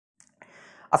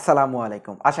আসসালামু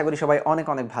আলাইকুম। আশা করি সবাই অনেক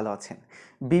অনেক ভালো আছেন।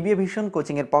 বিবিএ ভিশন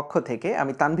কোচিংয়ের পক্ষ থেকে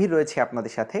আমি তানভীর রয়েছি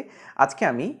আপনাদের সাথে। আজকে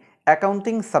আমি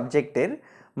অ্যাকাউন্টিং সাবজেক্টের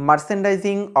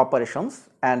merchandising operations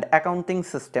and accounting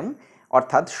system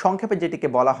অর্থাৎ সংক্ষেপে যেটিকে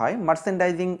বলা হয়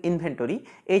মার্চেন্ডাইজিং ইনভেন্টরি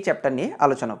এই চ্যাপ্টার নিয়ে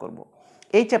আলোচনা করব।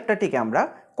 এই চ্যাপ্টারটিকে আমরা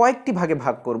কয়েকটি ভাগে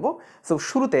ভাগ করব। সো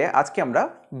শুরুতে আজকে আমরা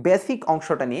বেসিক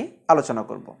অংশটা নিয়ে আলোচনা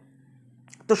করব।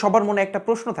 তো সবার মনে একটা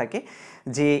প্রশ্ন থাকে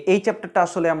যে এই চ্যাপ্টারটা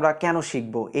আসলে আমরা কেন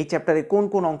শিখব, এই চ্যাপ্টারে কোন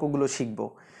কোন অঙ্কগুলো শিখব।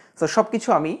 তো সব কিছু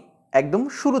আমি একদম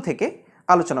শুরু থেকে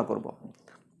আলোচনা করব।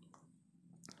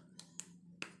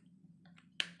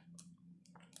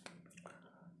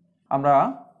 আমরা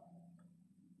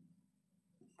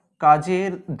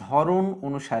কাজের ধরন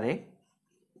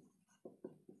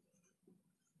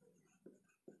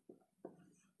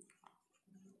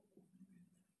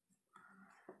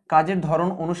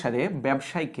অনুসারে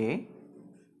ব্যবসায়কে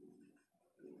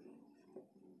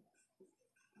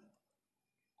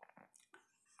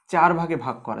চার ভাগে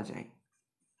ভাগ করা যায়।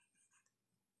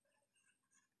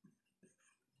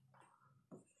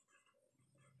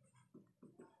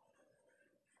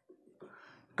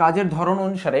 কাজের ধরন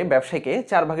অনুসারে ব্যবসায়কে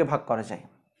চার ভাগে ভাগ করা যায়।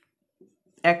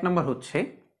 এক নম্বর হচ্ছে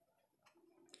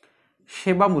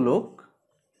সেবামূলক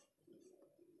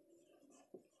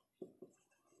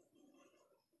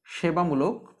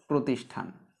প্রতিষ্ঠান।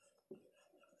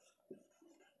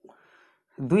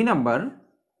 দুই নম্বর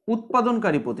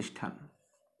উৎপাদনকারী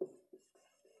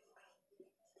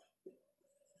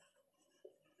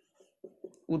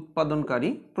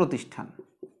প্রতিষ্ঠান।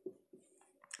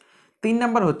 তিন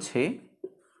নম্বর হচ্ছে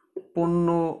পণ্য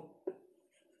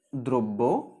দ্রব্য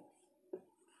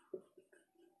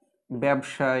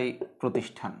ব্যবসায়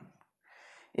প্রতিষ্ঠান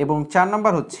এবং চার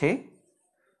নম্বর হচ্ছে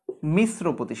মিশ্র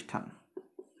প্রতিষ্ঠান।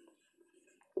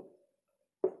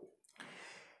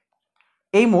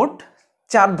 এই মোট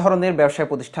চার ধরনের ব্যবসায়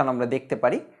প্রতিষ্ঠান আমরা দেখতে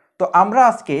পারি। তো আমরা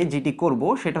আজকে যেটি করব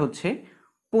সেটা হচ্ছে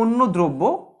পণ্য দ্রব্য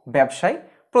ব্যবসায়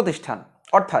প্রতিষ্ঠান,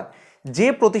 অর্থাৎ যে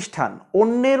প্রতিষ্ঠান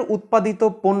অন্যের উৎপাদিত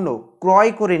পণ্য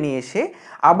ক্রয় করে নিয়ে এসে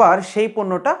আবার সেই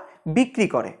পণ্যটা বিক্রি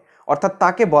করে, অর্থাৎ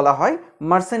তাকে বলা হয়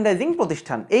মার্চেন্ডাইজিং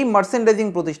প্রতিষ্ঠান। এই মার্চেন্ডাইজিং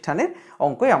প্রতিষ্ঠানের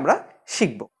অঙ্কই আমরা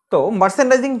শিখব। তো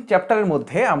মার্চেন্ডাইজিং চ্যাপ্টারের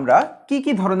মধ্যে আমরা কি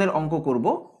কি ধরনের অঙ্ক করব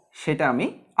সেটা আমি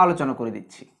আলোচনা করে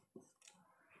দিচ্ছি।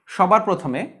 সবার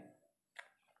প্রথমে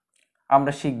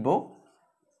আমরা শিখব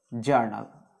জার্নাল।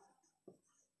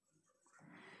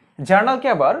 জার্নালকে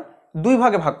আবার দুই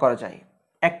ভাগে ভাগ করা যায়।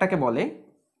 একটাকে বলে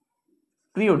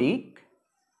পিরিয়ডিক,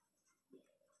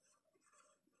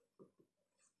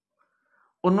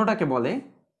 অন্যটাকে বলে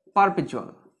পারপেচুয়াল।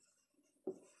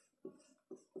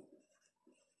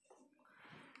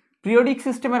 পিরিয়ডিক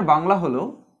সিস্টেমের বাংলা হলো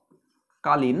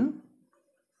কালীন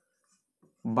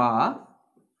বা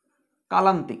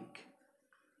কালান্তিক।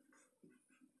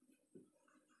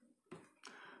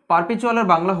 পারপেচুয়ালের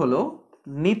বাংলা হলো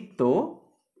নিত্য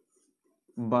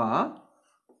বা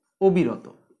অবিরত।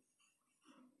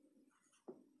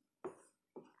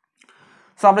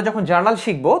 সো আমরা যখন জার্নাল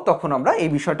শিখব তখন আমরা এই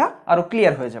বিষয়টা আরো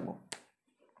ক্লিয়ার হয়ে যাব।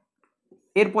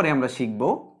 এরপরে আমরা শিখব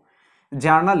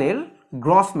জার্নালের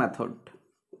গ্রস মেথড,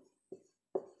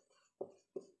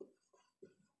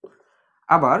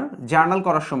 আবার জার্নাল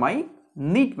করার সময়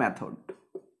নিট মেথড।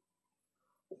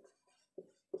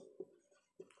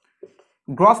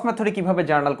 গ্রস মেথডে কিভাবে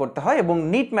জার্নাল করতে হয় এবং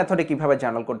নিট মেথডে কিভাবে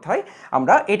জার্নাল করতে হয়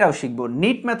আমরা এটাও শিখব।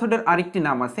 নিট মেথডের আরেকটি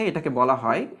নাম আছে, এটাকে বলা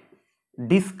হয়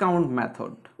ডিসকাউন্ট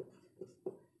মেথড।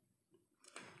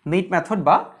 নিট মেথড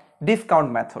বা ডিসকাউন্ট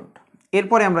মেথড।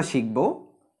 এরপরে আমরা শিখব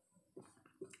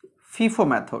ফিফো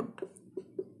মেথড।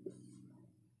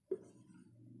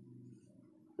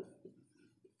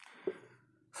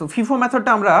 সো ফিফো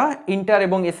মেথডটা আমরা ইন্টার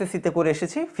এবং এসএসসিতে করে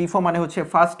এসেছি। ফিফো মানে হচ্ছে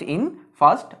ফার্স্ট ইন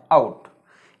ফার্স্ট আউট।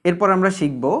 এরপর আমরা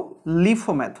শিখব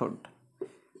LIFO method.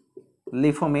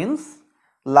 LIFO means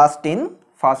last in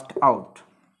first out.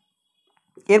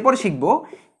 এরপর শিখব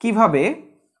কিভাবে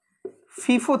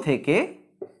ফিফো থেকে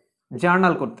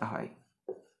জার্নাল করতে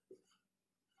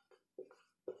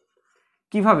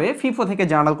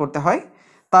হয়।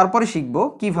 তারপরে শিখব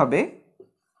কিভাবে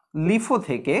লিফো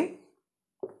থেকে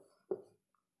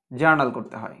জার্নাল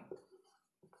করতে হয়।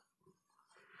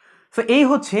 সো এই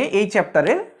হচ্ছে এই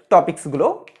চ্যাপ্টারের টপিকসগুলো।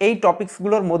 এই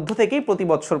টপিকসগুলোর মধ্য থেকেই প্রতি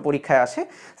বছর পরীক্ষায় আসে।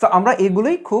 সো আমরা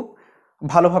এগুলোই খুব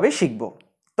ভালোভাবে শিখব।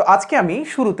 তো আজকে আমি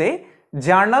শুরুতে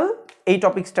জার্নাল এই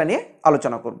টপিকসটা নিয়ে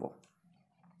আলোচনা করব।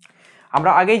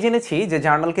 আমরা আগেই জেনেছি যে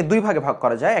জার্নালকে দুই ভাগে ভাগ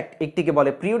করা যায়, একটিকে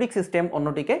বলে পিরিয়ডিক সিস্টেম,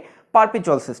 অন্যটিকে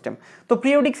পারপিচুয়াল সিস্টেম। তো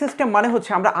পিরিয়ডিক সিস্টেম মানে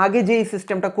হচ্ছে আমরা আগে যে এই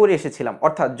সিস্টেমটা করে এসেছিলাম,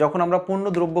 অর্থাৎ যখন আমরা পণ্য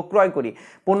দ্রব্য ক্রয় করি,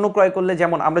 পণ্য ক্রয় করলে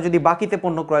যেমন আমরা যদি বাকিতে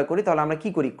পণ্য ক্রয় করি তাহলে আমরা কি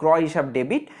করি, ক্রয় হিসাব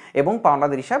ডেবিট এবং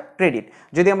পাওনাদার হিসাব ক্রেডিট।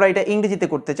 যদি আমরা এটা ইংরেজিতে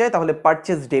করতে চাই তাহলে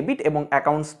পারচেজ ডেবিট এবং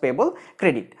অ্যাকাউন্টস পেবল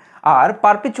ক্রেডিট। আর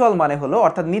পারপিচুয়াল মানে হলো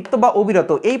অর্থাৎ নিত্য বা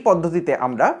অবিরত, এই পদ্ধতিতে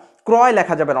আমরা ক্রয়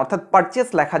লেখা যাবে না, অর্থাৎ পারচেস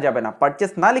লেখা যাবে না।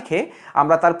 পারচেস না লিখে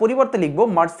আমরা তার পরিবর্তে লিখব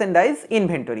মার্চেন্ডাইজ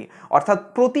ইনভেন্টরি, অর্থাৎ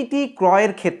প্রতিটি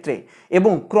ক্রয়ের ক্ষেত্রে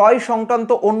এবং ক্রয় সংক্রান্ত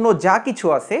অন্য যা কিছু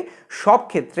আছে সব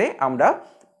ক্ষেত্রে আমরা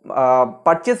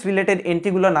পারচেস রিলেটেড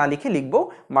এন্ট্রিগুলো না লিখে লিখব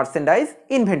মার্চেন্ডাইজ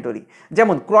ইনভেন্টরি।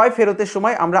 যেমন ক্রয় ফেরতের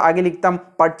সময় আমরা আগে লিখতাম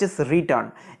পারচেস রিটার্ন,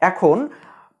 এখন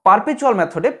পারপেচুয়াল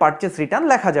মেথডে পারচেস রিটার্ন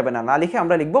লেখা যাবে না, না লিখে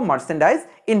আমরা লিখব মার্চেন্ডাইজ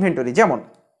ইনভেন্টরি। যেমন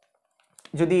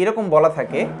যদি এরকম বলা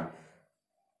থাকে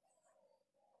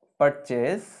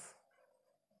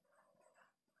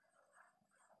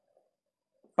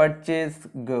purchase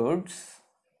goods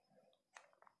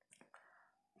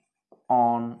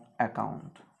on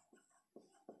account,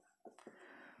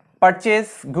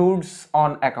 purchase goods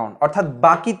on account অর্থাৎ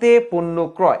বাকিতে পণ্য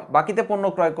ক্রয়, বাকিতে পণ্য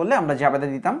ক্রয় করলে আমরা জাবেদা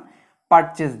দিতাম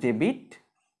purchase debit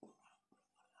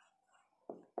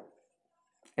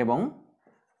এবং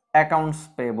accounts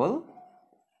payable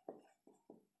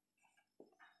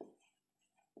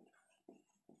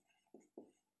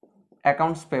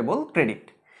ক্রেডিট।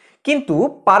 কিন্তু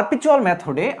পারপিচুয়াল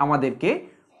মেথডে আমাদেরকে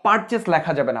পারচেস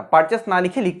লেখা যাবে না, পারচেস না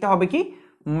লিখে লিখতে হবে কি,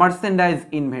 merchandise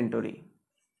inventory.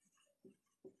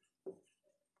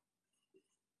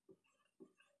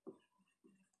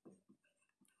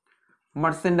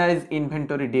 Merchandise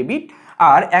inventory debit,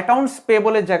 আর অ্যাকাউন্টস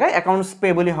পেবলের জায়গায় অ্যাকাউন্টস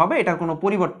পেবলই হবে, এটার কোনো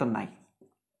পরিবর্তন নাই,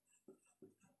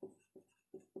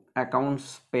 অ্যাকাউন্টস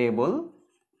পেবল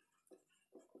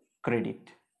ক্রেডিট।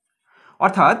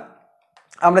 অর্থাৎ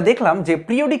আমরা দেখলাম যে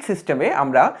পিরিয়ডিক সিস্টেমে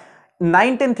আমরা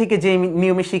 9-10 থেকে যে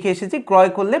নিয়মে শিখে এসেছি,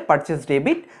 ক্রয় করলে পারচেস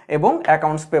ডেবিট এবং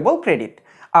অ্যাকাউন্টস পেবল ক্রেডিট।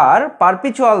 আর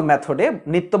পারপিচুয়াল মেথডে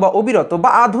নিত্য বা অবিরত বা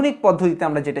আধুনিক পদ্ধতিতে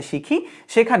আমরা যেটা শিখি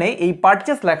সেখানে এই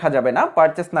পারচেস লেখা যাবে না,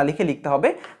 পারচেস না লিখে লিখতে হবে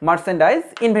মার্চেন্ডাইজ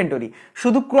ইনভেন্টরি।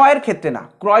 শুধু ক্রয়ের ক্ষেত্রে না,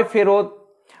 ক্রয় ফেরত,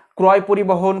 ক্রয়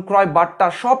পরিবহন, ক্রয় বার্তা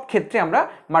সব ক্ষেত্রে আমরা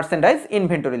মার্চেন্ডাইজ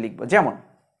ইনভেন্টরি লিখব। যেমন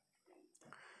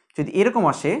যদি এরকম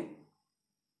আসে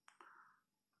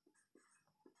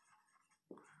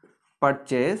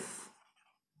purchase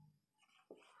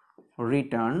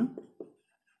return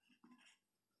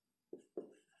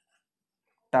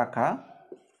টাকা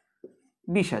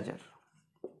 20,000,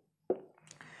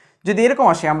 যদি এরকম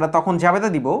আসে আমরা তখন জাবেদা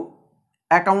দিব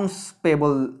অ্যাকাউন্টস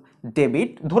পেবল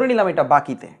ডেবিট, ধরে নিলাম এটা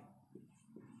বাকিতে,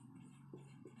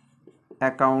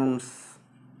 অ্যাকাউন্টস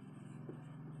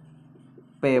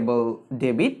পেবল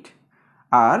ডেবিট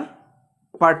আর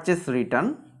পারচেস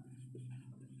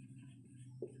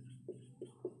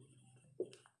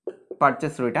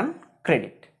রিটার্ন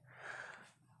ক্রেডিট।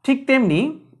 ঠিক তেমনি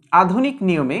আধুনিক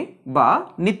নিয়মে বা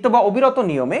নিত্য বা অবিরত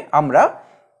নিয়মে আমরা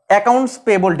অ্যাকাউন্টস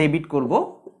পেবল ডেবিট করব,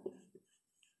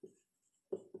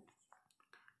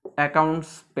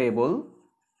 অ্যাকাউন্টস পেবল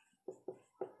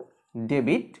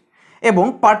ডেবিট, এবং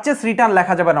পারচেস রিটার্ন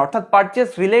লেখা যাবে না, অর্থাৎ পারচেস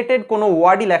রিলেটেড কোনো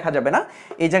ওয়ার্ডই লেখা যাবে না,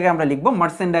 এই জায়গায় আমরা লিখব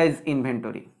merchandise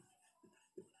inventory.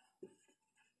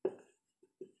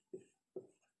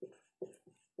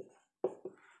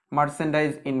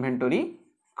 Merchandise inventory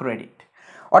credit.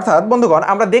 অর্থাৎ বন্ধুগণ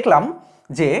আমরা দেখলাম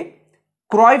যে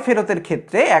ক্রয় ফেরতের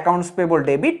ক্ষেত্রে accounts payable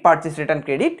debit, purchase return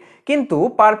credit, কিন্তু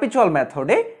পারপিচুয়াল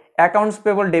মেথডে অ্যাকাউন্টস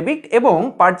পেবল ডেবিট এবং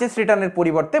পারচেস রিটার্নের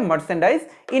পরিবর্তে মার্চেন্ডাইজ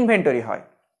ইনভেন্টরি হয়।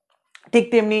 ঠিক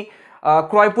তেমনি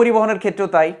ক্রয় পরিবহনের ক্ষেত্রেও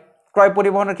তাই, ক্রয়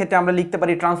পরিবহনের ক্ষেত্রে আমরা লিখতে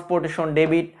পারি ট্রান্সপোর্টেশন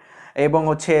ডেবিট এবং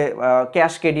হচ্ছে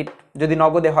ক্যাশ ক্রেডিট, যদি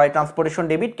নগদে হয় ট্রান্সপোর্টেশন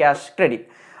ডেবিট, ক্যাশ ক্রেডিট।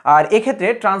 আর এক্ষেত্রে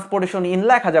ট্রান্সপোর্টেশন ইন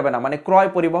লেখা যাবে না, মানে ক্রয়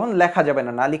পরিবহন লেখা যাবে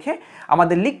না, না লিখে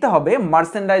আমাদের লিখতে হবে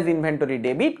merchandise inventory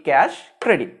debit, cash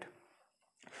credit.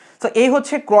 তো এই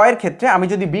হচ্ছে ক্রয়ের ক্ষেত্রে। আমি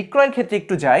যদি বিক্রয়ের ক্ষেত্রে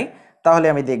একটু যাই তাহলে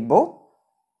আমি দেখব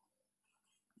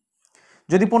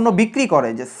যদি পণ্য বিক্রি করে,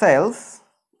 যে সেলস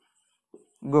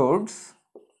গুডস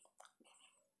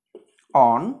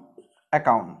অন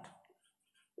অ্যাকাউন্ট,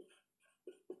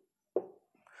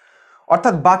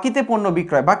 অর্থাৎ বাকিতে পণ্য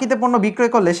বিক্রয়, বাকিতে পণ্য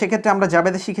বিক্রয় করলে সেক্ষেত্রে আমরা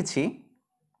জাবেদা শিখেছি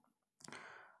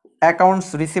accounts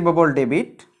receivable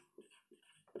debit,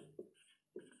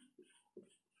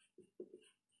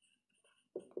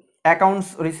 accounts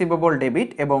receivable debit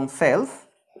এবং সেলস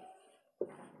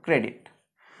ক্রেডিট।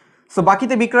 সো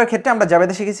বাকিতে বিক্রয়ের ক্ষেত্রে আমরা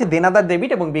জাবেদা শিখেছি দেনাদার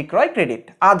ডেবিট এবং বিক্রয় ক্রেডিট।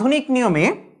 আধুনিক নিয়মে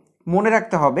মনে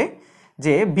রাখতে হবে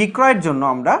যে বিক্রয়ের জন্য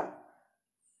আমরা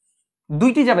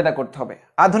দুইটি জাবেদা করতে হবে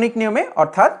আধুনিক নিয়মে,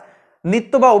 অর্থাৎ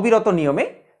নিত্য বা অবিরত নিয়মে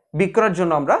বিক্রয়ের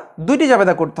জন্য আমরা দুইটি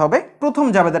জাবেদা করতে হবে। প্রথম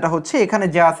জাবেদাটা হচ্ছে এখানে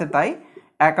যা আছে তাই,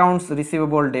 accounts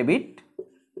receivable debit,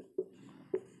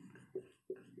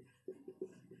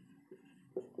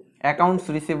 accounts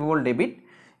receivable debit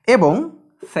এবং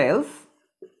সেলস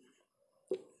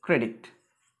ক্রেডিট।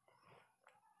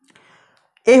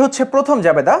 এই হচ্ছে প্রথম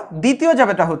জাবেদা। দ্বিতীয়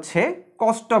জাবেদা হচ্ছে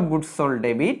cost of goods sold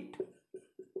debit,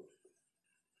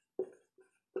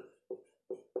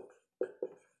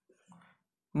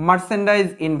 merchandise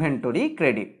inventory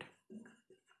credit,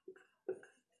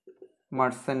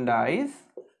 merchandise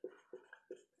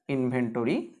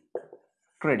inventory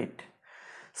credit.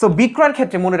 So বিক্রয়ের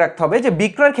ক্ষেত্রে মনে রাখতে হবে যে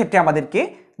বিক্রয়ের ক্ষেত্রে আমাদেরকে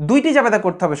দুইটি জাবেদা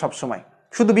করতে হবে সবসময়।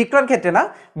 শুধু বিক্রয়ের ক্ষেত্রে না,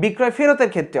 বিক্রয় ফেরতের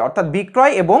ক্ষেত্রে, অর্থাৎ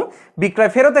বিক্রয় এবং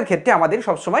বিক্রয় ফেরতের ক্ষেত্রে আমাদের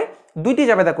সবসময় দুইটি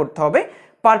জাবেদা করতে হবে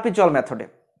পারপিচুয়াল মেথডে।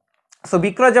 সো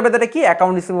বিক্রয় জাবেদাটা কি?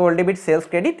 Account receivable debit, sales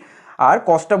credit, R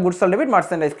cost of goods sold debit,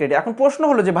 merchandise credit. এখন প্রশ্ন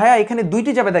হলো যে ভাইয়া এখানে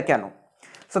দুইটি জাবেদা কেন?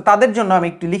 সো তাদের জন্য আমি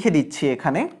একটু লিখে দিচ্ছি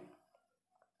এখানে।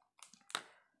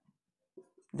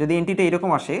 যদি এন্ট্রিটা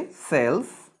এরকম আসে, সেলস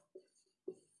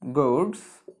গুডস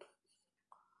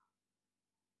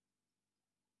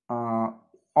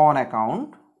অন অ্যাকাউন্ট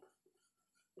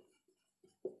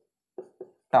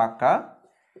টাকা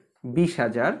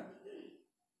 20,000,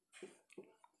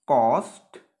 কস্ট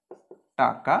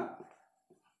টাকা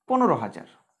 15,000।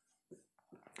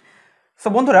 সো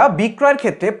বন্ধুরা, বিক্রয়ের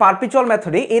ক্ষেত্রে পারপিচুয়াল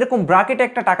মেথডে এরকম ব্র্যাকেটে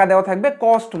একটা টাকা দেওয়া থাকবে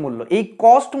কস্ট মূল্য। এই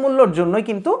কস্ট মূল্যর জন্যই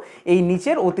কিন্তু এই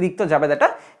নিচের অতিরিক্ত জাবেদাটা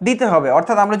দিতে হবে।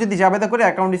 অর্থাৎ আমরা যদি জাবেদা করে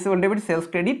account receivable debit, sales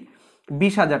credit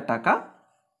 20,000 টাকা,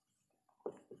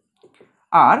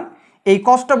 আর এই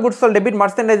cost of goods sold debit,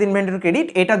 merchandise inventory credit,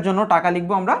 এটার জন্য টাকা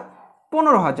লিখবো আমরা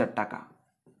 15,000 টাকা।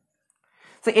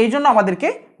 তো এই জন্য আমাদেরকে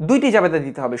দুইটি জাবেদা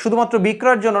দিতে হবে, শুধুমাত্র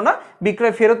বিক্রয়ের জন্য না,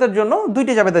 বিক্রয় ফেরতের জন্য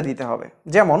দুইটি জাবেদা দিতে হবে।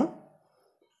 যেমন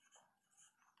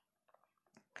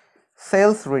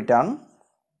সেলস রিটার্ন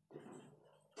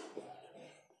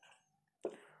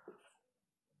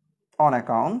অন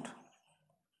অ্যাকাউন্ট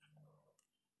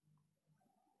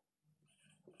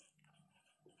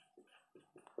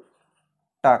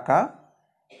টাকা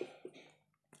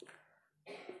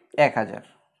 1,000।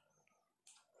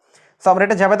 সো আমরা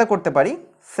এটা জাবেদা করতে পারি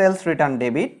sales return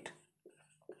debit,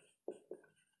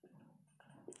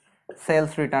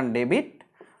 sales return debit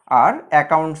আর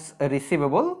অ্যাকাউন্টস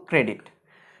রিসিভেবল ক্রেডিট।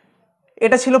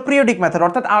 এটা ছিল পিরিয়ডিক মেথড,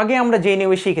 অর্থাৎ আগে আমরা যে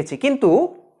নিয়মে শিখেছি। কিন্তু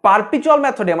পারপিচুয়াল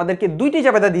মেথডে আমাদেরকে দুইটি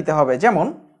জাবেদা দিতে হবে। যেমন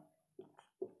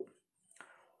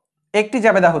একটি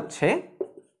জাবেদা হচ্ছে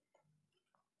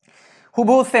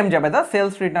হুবহু সেম জাবেদা,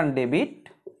 sales return debit,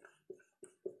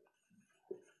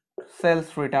 sales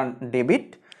return debit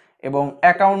এবং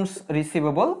অ্যাকাউন্টস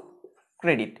রিসিভেবল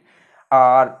ক্রেডিট।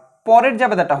 আর পরের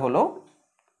জাবেদাটা হলো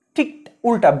ঠিক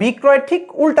উল্টা, বিক্রয়ের ঠিক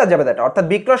উল্টা জাবেদাটা। অর্থাৎ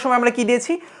বিক্রয়ের সময় আমরা কি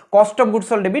দিয়েছি? Cost of goods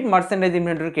sold debit, merchandise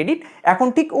inventory credit. এখন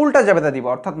ঠিক উল্টা জাবেদা দিব,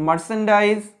 অর্থাৎ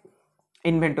মার্চেন্ডাইজ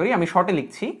ইনভেন্টরি, আমি শর্টে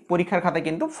লিখছি, পরীক্ষার খাতায়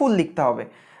কিন্তু ফুল লিখতে হবে।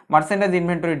 Merchandise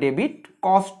inventory debit,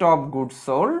 cost of goods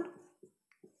sold,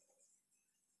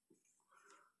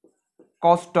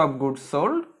 cost of goods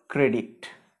sold credit.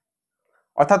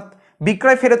 অর্থাৎ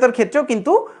বিক্রয় ফেরতের ক্ষেত্রেও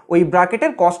কিন্তু ওই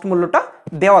ব্র্যাকেটের কস্ট মূল্যটা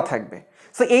দেওয়া থাকবে।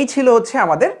 সো এই ছিল হচ্ছে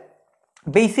আমাদের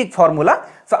বেসিক ফর্মুলা।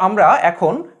 সো আমরা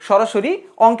এখন সরাসরি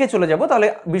অঙ্কে চলে যাব, তাহলে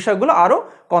বিষয়গুলো আরো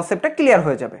কনসেপ্টটা ক্লিয়ার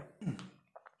হয়ে যাবে।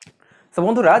 সো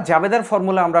বন্ধুরা, জাবেদার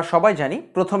ফর্মুলা আমরা সবাই জানি।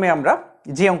 প্রথমে আমরা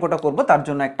যে অঙ্কটা করব তার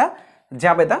জন্য একটা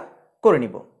জাবেদা করে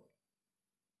নিব।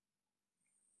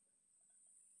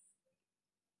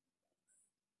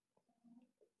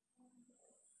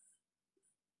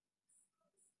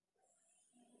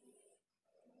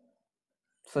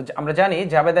 সো আমরা জানি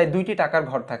জাবেদায় দুইটি টাকার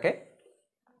ঘর থাকে,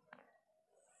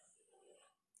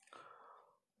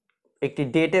 একটি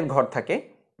ডেটের ঘর থাকে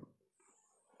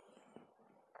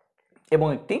এবং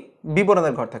একটি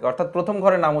বিবরণের ঘর থাকে। অর্থাৎ প্রথম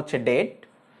ঘরের নাম হচ্ছে date,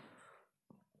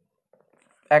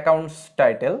 accounts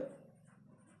title,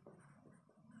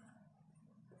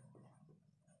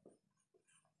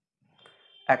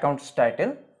 accounts title.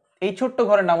 এই ছোট্ট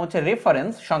ঘরের নাম হচ্ছে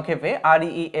রেফারেন্স, সংক্ষেপে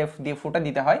REF দিয়ে ফুটা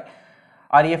দিতে হয়,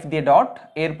 REF দিয়ে ডট।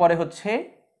 এরপরে হচ্ছে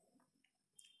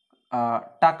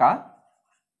টাকা,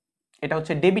 এটা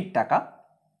হচ্ছে ডেবিট টাকা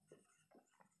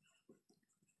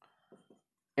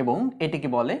এবং এটিকে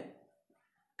বলে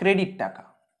ক্রেডিট টাকা,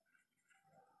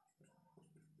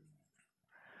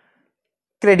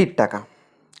 ক্রেডিট টাকা।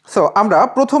 সো আমরা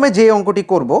প্রথমে যে অঙ্কটি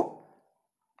করব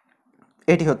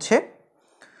এটি হচ্ছে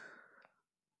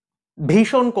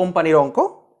ভীষণ কোম্পানির অঙ্ক।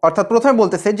 অর্থাৎ প্রথমে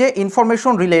বলতেছে যে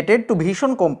ইনফরমেশন রিলেটেড টু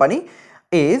ভীষণ কোম্পানি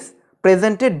ইজ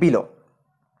প্রেজেন্টেড বিলো।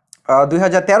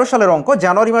 2013 সালের অঙ্ক,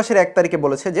 জানুয়ারি মাসের 1 তারিখে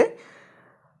বলেছে যে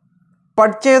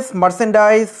purchase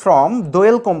merchandise from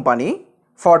Doyel company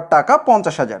for টাকা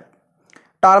 50,000।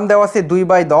 টার্ম দেওয়া আছে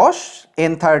 2/10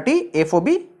 N30 FOB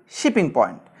shipping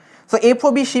point. So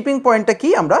FOB shipping পয়েন্টটা কি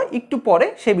আমরা একটু পরে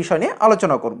সেই বিষয় নিয়ে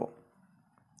আলোচনা করব।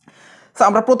 সো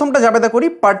আমরা প্রথমটা জাবেদা করি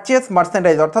পারচেজ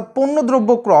মার্চেন্ডাইজ, অর্থাৎ পণ্যদ্রব্য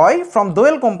ক্রয় from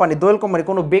Doyel company. Doyel company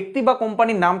কোনো ব্যক্তি বা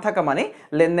কোম্পানির নাম থাকা মানে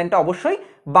লেনদেনটা অবশ্যই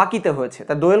বাকিতে হয়েছে,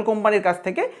 তা দোয়েল কোম্পানির কাছ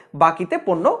থেকে বাকিতে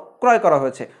পণ্য ক্রয় করা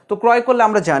হয়েছে। তো ক্রয় করলে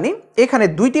আমরা জানি এখানে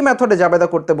দুইটি মেথডে জাবেদা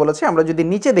করতে বলেছে। আমরা যদি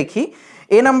নিচে দেখি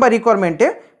এ নাম্বার রিকোয়ারমেন্টে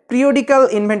পিরিয়ডিক্যাল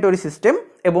ইনভেন্টরি সিস্টেম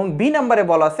এবং বি নাম্বারে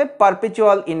বলা আছে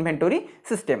পারপেচুয়াল ইনভেন্টরি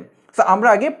সিস্টেম। সো আমরা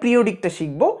আগে পিরিয়ডিকটা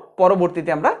শিখবো, পরবর্তীতে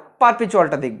আমরা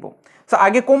পারপেচুয়ালটা দেখব। সো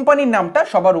আগে কোম্পানির নামটা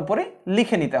সবার উপরে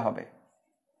লিখে নিতে হবে।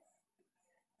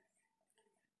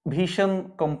 ভিশন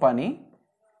কোম্পানি,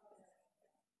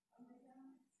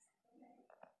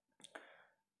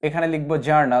 এখানে লিখব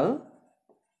জার্নাল,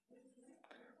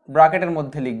 ব্র্যাকেটের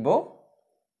মধ্যে লিখব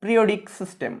periodic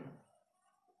system.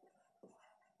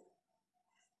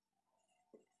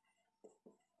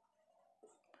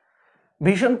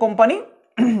 Vision company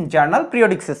journal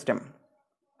periodic system.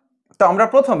 তো আমরা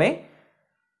প্রথমে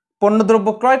পণ্যদ্রব্য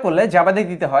ক্রয় করলে জাবেদা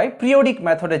দিতে হয় পিরিয়ডিক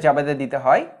মেথডে জাবেদা দিতে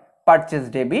হয় পারচেজ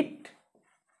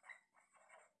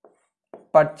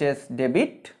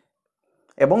ডেবিট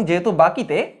এবং যেহেতু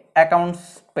বাকিতে অ্যাকাউন্টস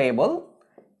পেয়েবল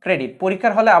ক্রেডিট।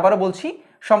 পরীক্ষার হলে আবারও বলছি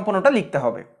সম্পূর্ণটা লিখতে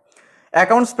হবে।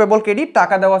 অ্যাকাউন্টস পেয়েবল ক্রেডিট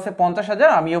টাকা দেওয়া আছে 50,000,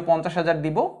 আমিও 50,000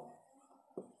 দিব,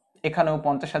 এখানেও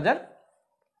 50,000।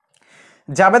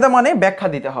 জাবেদা মানে ব্যাখ্যা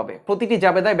দিতে হবে, প্রতিটি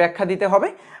জাবেদায় ব্যাখ্যা দিতে হবে।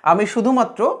 আমি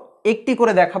শুধুমাত্র একটি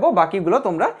করে দেখাবো, বাকিগুলো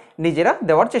তোমরা নিজেরা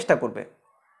দেওয়ার চেষ্টা করবে।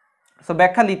 সো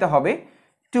ব্যাখ্যা দিতে হবে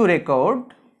two record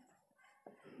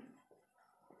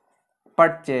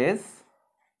purchase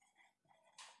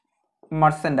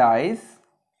merchandise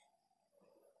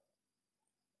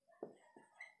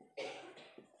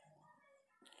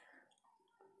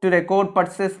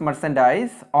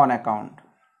on account.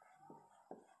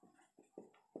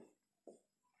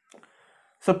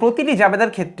 So প্রতিটি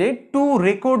জাবেদার ক্ষেত্রে টু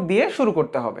রেকর্ড দিয়ে শুরু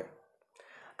করতে হবে।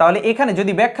 তাহলে এখানে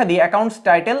যদি ব্যাখ্যা দিই accounts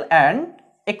title and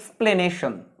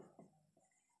explanation,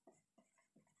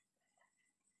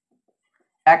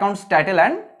 accounts title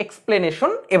and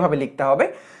explanation এভাবে লিখতে হবে।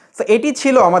 সো এটি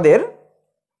ছিল আমাদের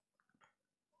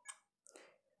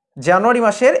জানুয়ারি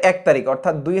মাসের 1 তারিখ,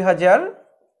 অর্থাৎ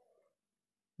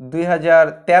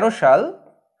 2013 সাল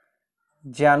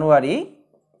জানুয়ারি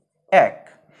 1।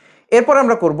 এরপর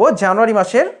আমরা করব জানুয়ারি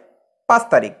মাসের 5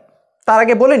 তারিখ। তার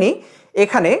আগে বলে নিই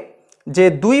এখানে যে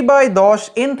 2/10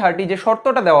 N30 যে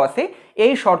শর্তটা দেওয়া আছে,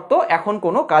 এই শর্ত এখন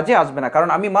কোনো কাজে আসবে না, কারণ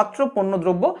আমি মাত্র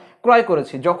পণ্যদ্রব্য ক্রয়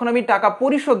করেছি। যখন আমি টাকা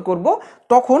পরিশোধ করব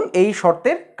তখন এই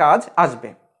শর্তের কাজ আসবে।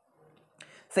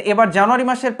 সো এবার জানুয়ারি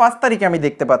মাসের 5 তারিখে আমি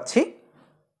দেখতে পাচ্ছি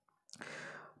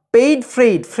পেইড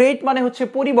ফ্রেট মানে হচ্ছে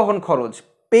পরিবহন খরচ।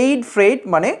 পেইড ফ্রেট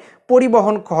মানে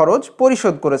পরিবহন খরচ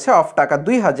পরিশোধ করেছে অফ টাকা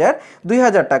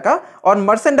 2,000 টাকা on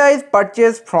merchandise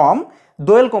purchase from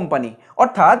Doyel company.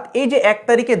 অর্থাৎ এই যে 1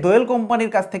 তারিখে দোয়েল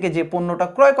কোম্পানির কাছ থেকে যে পণ্যটা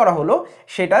ক্রয় করা হলো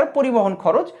সেটার পরিবহন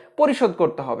খরচ পরিশোধ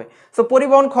করতে হবে। সো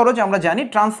পরিবহন খরচ আমরা জানি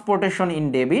transportation in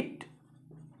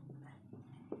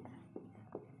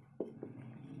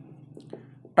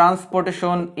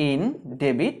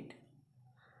debit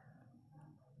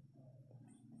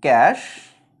cash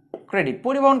credit.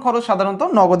 পরিবহন খরচ সাধারণত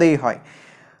নগদেই হয়,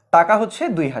 টাকা হচ্ছে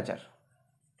 2,000।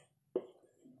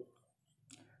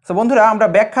 সো বন্ধুরা আমরা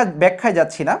ব্যাখ্যায়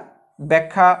যাচ্ছি না,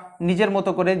 ব্যাখ্যা নিজের মতো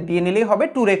করে দিয়ে নিলেই হবে,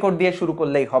 টু রেকর্ড দিয়ে শুরু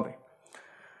করলেই হবে।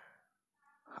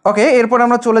 ওকে, এরপর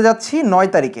আমরা চলে যাচ্ছি 9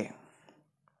 তারিখে।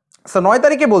 সো 9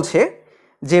 তারিখে বলছে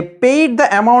যে paid the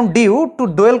amount due to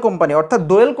Doyel company, অর্থাৎ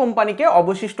দোয়েল কোম্পানিকে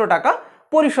অবশিষ্ট টাকা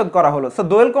পরিশোধ করা হলো। সো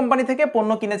দোয়েল কোম্পানি থেকে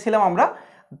পণ্য কিনেছিলাম আমরা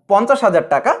 50,000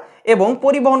 টাকা এবং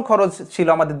পরিবহন খরচ ছিল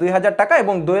আমাদের 2,000 টাকা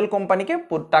এবং দোয়েল কোম্পানিকে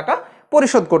টাকা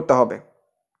পরিশোধ করতে হবে।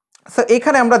 সো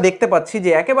এখানে আমরা দেখতে পাচ্ছি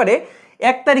যে একেবারে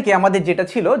 1 তারিখে আমাদের যেটা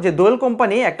ছিল যে দোয়েল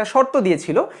কোম্পানি একটা শর্ত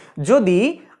দিয়েছিল, যদি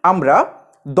আমরা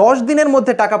 10 দিনের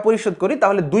মধ্যে টাকা পরিশোধ করি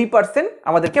তাহলে 2%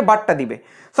 আমাদেরকে বাট্টা দিবে।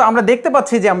 সো আমরা দেখতে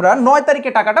পাচ্ছি যে আমরা 9 তারিখে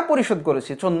টাকাটা পরিশোধ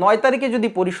করেছি। সো 9 তারিখে যদি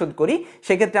পরিশোধ করি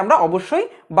সেক্ষেত্রে আমরা অবশ্যই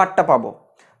বাট্টা পাবো।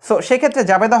 সো সেক্ষেত্রে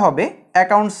জাবেদা হবে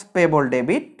অ্যাকাউন্টস পেয়েবল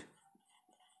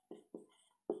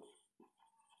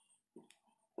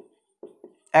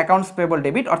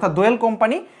ডেবিট, অর্থাৎ দোয়েল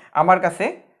কোম্পানি আমার কাছে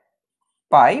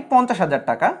পাই 50,000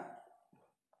 টাকা,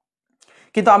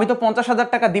 কিন্তু আমি তো 50,000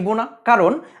 টাকা দিব না,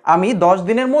 কারণ আমি 10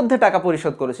 দিনের মধ্যে টাকা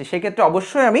পরিশোধ করেছি। সেক্ষেত্রে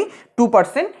অবশ্যই আমি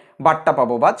 2% বাট্টা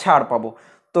পাবো বা ছাড় পাবো।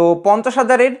 তো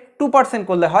 50,000-এর 2%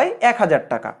 করলে হয় 1,000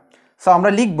 টাকা। সো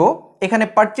আমরা লিখব এখানে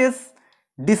পারচেজ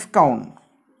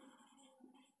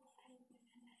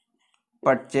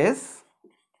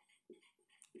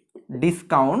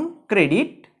ডিসকাউন্ট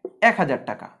ক্রেডিট 1,000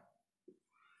 টাকা।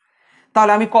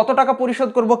 তাহলে আমি কত টাকা পরিশোধ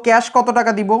করব, ক্যাশ কত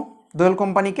টাকা দিব দোয়েল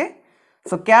কোম্পানিকে?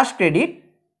 সো ক্যাশ ক্রেডিট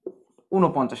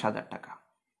 ৪৯,০০০ টাকা।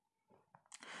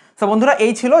 সো বন্ধুরা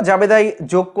এই ছিল জাবেদায়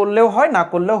যোগ করলেও হয় না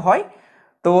করলেও হয়।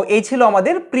 তো এই ছিল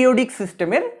আমাদের পিরিয়ডিক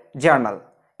সিস্টেমের জার্নাল।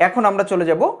 এখন আমরা চলে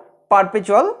যাব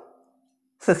পারপেচুয়াল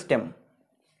সিস্টেম।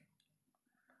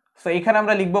 সো এখানে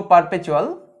আমরা লিখব পারপেচুয়াল।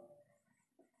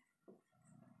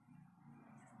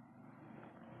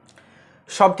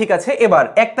 সব ঠিক আছে। এবার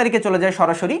 1 তারিখে চলে যায়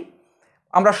সরাসরি।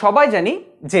 আমরা সবাই জানি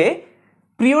যে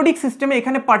পিরিয়ডিক সিস্টেমে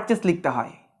এখানে পারচেস লিখতে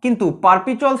হয়, কিন্তু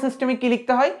পারপেচুয়াল সিস্টেমে কি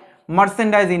লিখতে হয়?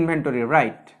 Merchandise inventory,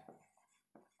 right?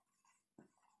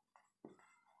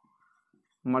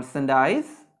 Merchandise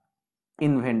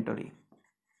inventory,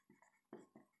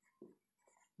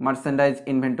 merchandise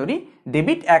inventory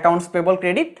debit, accounts payable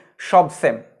credit সব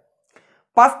সেম।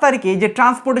 5 তারিখে যে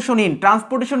ট্রান্সপোর্টেশন ইন,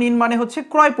 ট্রান্সপোর্টেশন ইন মানে হচ্ছে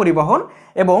ক্রয় পরিবহন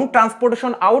এবং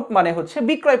ট্রান্সপোর্টেশন আউট মানে হচ্ছে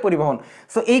বিক্রয় পরিবহন।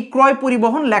 সো এই ক্রয়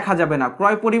পরিবহন লেখা যাবে না,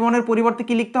 ক্রয় পরিবহনের পরিবর্তে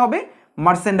কি লিখতে হবে?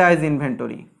 Merchandise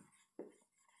inventory,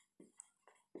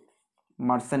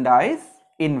 merchandise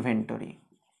inventory.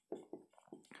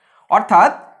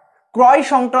 অর্থাৎ ক্রয়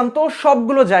সংক্রান্ত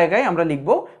সবগুলো জায়গায় আমরা লিখব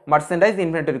মার্চেন্ডাইজ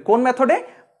ইনভেন্টরি। কোন মেথডে?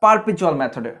 পারপেচুয়াল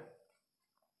মেথডে।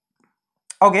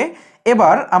 ওকে,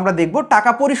 এবার আমরা দেখব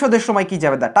টাকা পরিশোধের সময় কি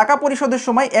যাবেদা। টাকা পরিশোধের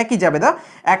সময় একই যাবেদা,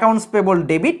 accounts payable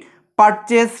debit,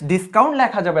 purchase discount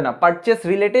লেখা যাবে না, পারচেস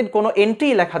রিলেটেড কোনো এন্ট্রি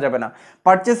লেখা যাবে না।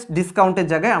 পারচেস ডিসকাউন্টের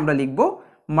জায়গায় আমরা লিখব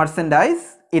merchandise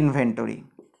inventory,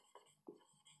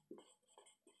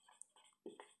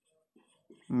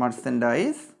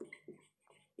 merchandise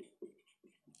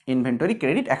inventory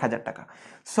credit 1000 টাকা।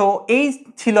 সো এই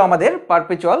ছিল আমাদের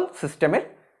পারপেচুয়াল সিস্টেমের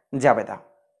জাবেদা।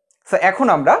 সো এখন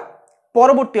আমরা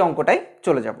পরবর্তী অঙ্কটাই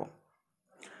চলে যাব।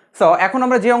 সো এখন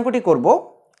আমরা যে অঙ্কটি করব,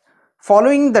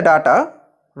 following the data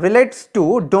relates to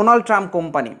Donald Trump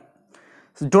company.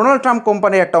 Donald Trump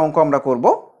কোম্পানির একটা অঙ্ক আমরা করব।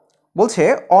 বলছে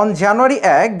on January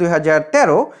 1,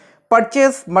 2013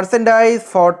 purchase merchandise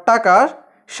for টাকা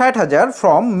 60,000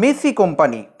 ফ্রম মেসি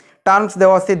কোম্পানি। টার্মস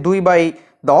দেওয়া আছে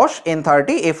 2/10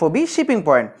 N30 FOB shipping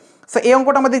point. So এই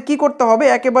অঙ্কটা আমাদের কি করতে হবে?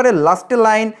 একেবারে লাস্টের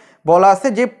লাইন বলা আছে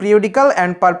যে periodical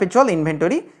and perpetual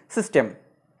inventory system,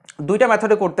 দুইটা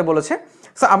মেথডে করতে বলেছে।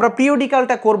 সো আমরা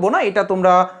পিরিয়ডিক্যালটা করব না, এটা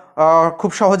তোমরা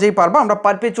খুব সহজেই পারবা। আমরা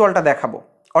পারপেচুয়ালটা দেখাবো,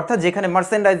 অর্থাৎ যেখানে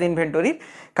মার্চেন্ডাইজ ইনভেন্টরির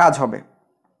কাজ হবে।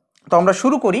 তো আমরা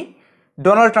শুরু করি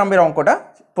ডোনাল্ড ট্রাম্পের অঙ্কটা।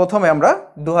 প্রথমে আমরা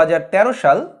 2013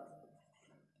 সাল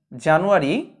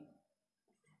জানুয়ারি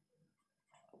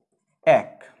 1।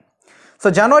 সো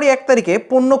জানুয়ারি 1 তারিখে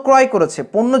পণ্য ক্রয় করেছে।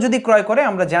 পণ্য যদি ক্রয় করে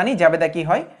আমরা জানি জাবেদা কি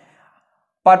হয়?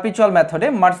 পারপেচুয়াল মেথডে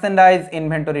merchandise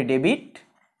inventory debit,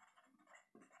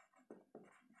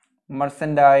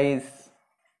 merchandise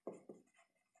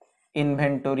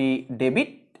inventory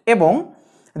debit, এবং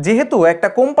যেহেতু একটা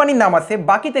কোম্পানির নাম আছে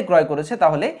বাকিতে ক্রয় করেছে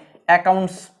তাহলে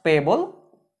অ্যাকাউন্টস পেয়েবল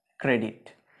ক্রেডিট।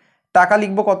 টাকা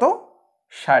লিখব কত?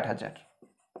 60,000।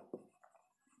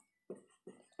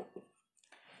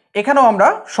 এখানেও আমরা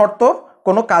শর্ত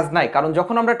কোনো কাজ নাই, কারণ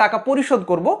যখন আমরা টাকা পরিশোধ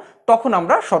করব তখন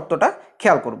আমরা শর্তটা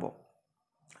খেয়াল করব।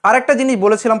 আরেকটা জিনিস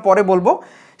বলেছিলাম পরে বলবো,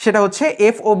 সেটা হচ্ছে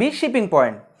FOB শিপিং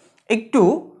পয়েন্ট। একটু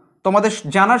তোমাদের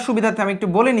জানার সুবিধার্থে আমি একটু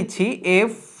বলে নিচ্ছি।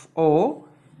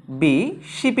 FOB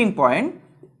shipping point,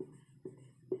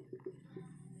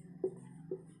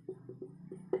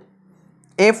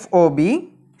 FOB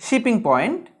shipping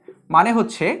point মানে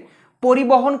হচ্ছে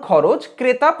পরিবহন খরচ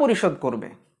ক্রেতা পরিশোধ করবে,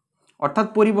 অর্থাৎ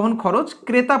পরিবহন খরচ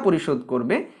ক্রেতা পরিশোধ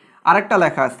করবে। আরেকটা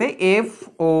লেখা আছে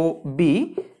FOB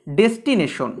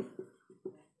ডেস্টিনেশন,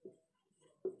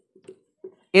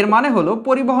 এর মানে হলো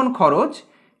পরিবহন খরচ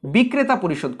বিক্রেতা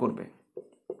পরিশোধ করবে।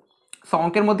 সো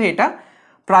অঙ্কের মধ্যে এটা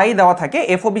প্রায় দেওয়া থাকে।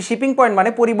 FOB শিপিং পয়েন্ট মানে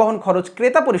পরিবহন খরচ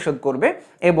ক্রেতা পরিশোধ করবে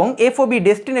এবং FOB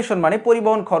ডেস্টিনেশন মানে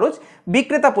পরিবহন খরচ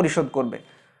বিক্রেতা পরিশোধ করবে।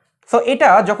 সো এটা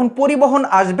যখন পরিবহন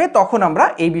আসবে তখন আমরা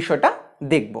এই বিষয়টা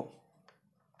দেখব।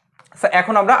 সো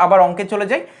এখন আমরা আবার অঙ্কে চলে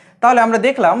যাই। তাহলে আমরা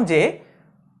দেখলাম যে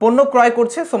পণ্য ক্রয়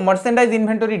করছে, so merchandise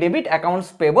inventory debit, accounts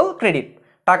payable credit.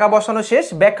 টাকা বসানো শেষ,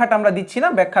 ব্যাখ্যাটা আমরা দিচ্ছি না,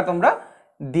 ব্যাখ্যা তোমরা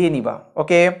দিয়ে নিবা।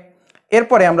 ওকে,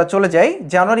 এরপরে আমরা চলে যাই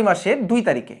জানুয়ারি মাসের 2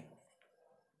 তারিখে।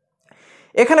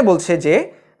 এখানে বলছে যে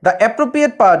the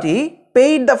appropriate party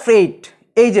paid the freight.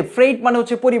 এই যে ফ্রেট মানে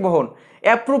হচ্ছে পরিবহন,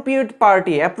 অ্যাপ্রোপ্রিয়েট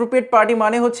পার্টি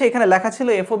মানে হচ্ছে এখানে লেখা ছিল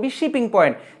FOB shipping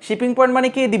point. Shipping point মানে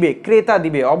কে দিবে? ক্রেতা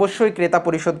দিবে, অবশ্যই ক্রেতা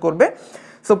পরিশোধ করবে।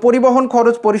 সো পরিবহন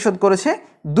খরচ পরিশোধ করেছে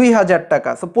 2000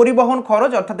 টাকা। সো পরিবহন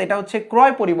খরচ অর্থাৎ এটা হচ্ছে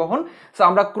ক্রয় পরিবহন। সো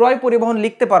আমরা ক্রয় পরিবহন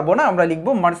লিখতে পারবো না, আমরা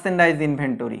লিখবো merchandise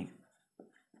inventory,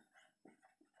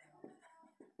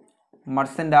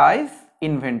 merchandise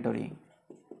inventory,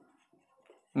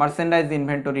 merchandise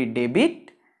inventory debit,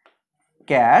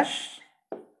 cash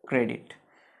credit.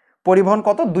 পরিবহন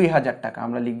কত 2000 টাকা,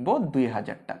 আমরা লিখব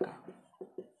 2000 টাকা।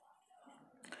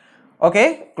 ওকে,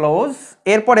 ক্লোজ।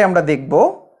 এরপরে আমরা দেখব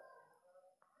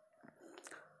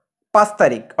 5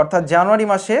 তারিখ, অর্থাৎ জানুয়ারি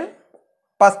মাসের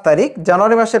 5 তারিখ।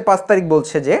 জানুয়ারি মাসের 5 তারিখ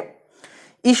বলছে যে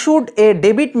issued a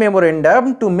debit memorandum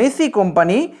two Messi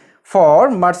company for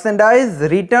merchandise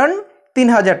return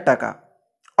 3000 টাকা।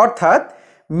 অর্থাৎ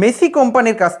মেসি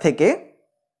কোম্পানির কাছ থেকে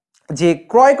যে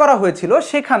ক্রয় করা হয়েছিল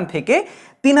সেখান থেকে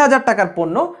 3000 টাকার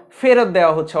পণ্য ফেরত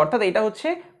দেওয়া হচ্ছে, অর্থাৎ এটা হচ্ছে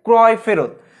ক্রয়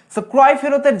ফেরত। সো ক্রয়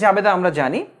ফেরতের জাবেদা আমরা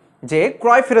জানি যে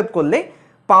ক্রয় ফেরত করলে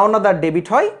পাওনাদার ডেবিট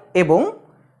হয় এবং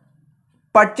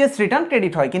পারচেস রিটার্ন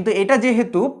ক্রেডিট হয়, কিন্তু এটা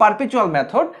যেহেতু পারপেচুয়াল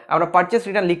মেথড আমরা পারচেস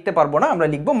রিটার্ন লিখতে পারবো না, আমরা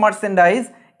লিখব merchandise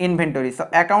inventory. So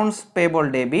accounts payable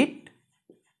debit,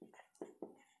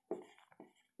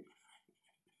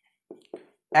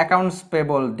 accounts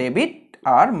payable debit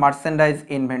আর merchandise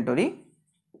inventory,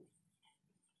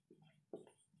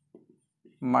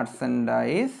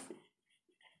 merchandise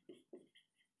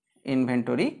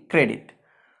inventory credit.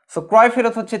 So ক্রয়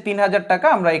ফেরত হচ্ছে 3000 টাকা,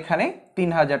 আমরা এখানে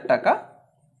 3000 টাকা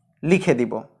লিখে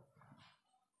দিব,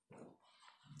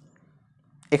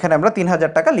 এখানে আমরা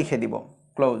 3000 টাকা লিখে দিব,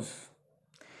 ক্লোজ।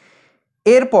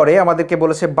 এরপরে আমাদেরকে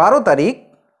বলেছে 12 তারিখ।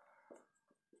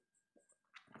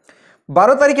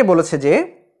 12 তারিখে বলেছে যে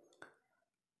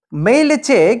mail A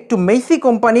check two Messi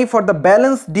company for the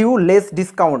balance due less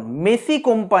discount. Messi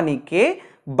কোম্পানিকে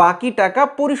বাকি টাকা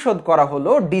পরিশোধ করা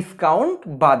হলো ডিসকাউন্ট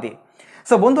বাদে।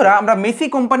 সো বন্ধুরা, আমরা মেসি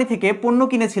কোম্পানি থেকে পণ্য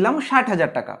কিনেছিলাম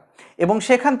 60,000 টাকা এবং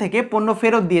সেখান থেকে পণ্য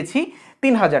ফেরত দিয়েছি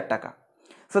 3000 টাকা।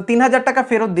 সো 3000 টাকা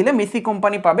ফেরত দিলে মেসি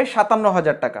কোম্পানি পাবে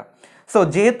 57,000 টাকা। সো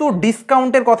যেহেতু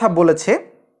ডিসকাউন্টের কথা বলেছে,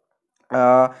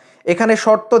 এখানে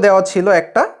শর্ত দেওয়া ছিল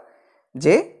একটা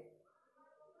যে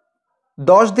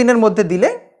 10 দিনের মধ্যে দিলে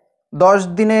 10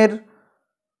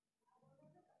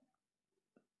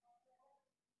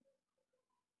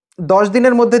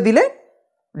 দিনের মধ্যে দিলে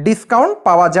ডিসকাউন্ট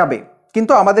পাওয়া যাবে,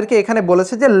 কিন্তু আমাদেরকে এখানে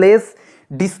বলেছে যে লেস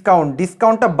ডিসকাউন্ট,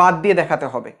 ডিসকাউন্টটা বাদ দিয়ে দেখাতে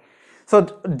হবে। সো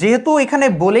যেহেতু এখানে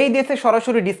বলেই দিয়েছে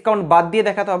সরাসরি ডিসকাউন্ট বাদ দিয়ে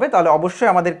দেখাতে হবে, তাহলে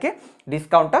অবশ্যই আমাদেরকে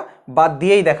ডিসকাউন্টটা বাদ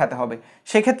দিয়েই দেখাতে হবে।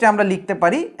 সেক্ষেত্রে আমরা লিখতে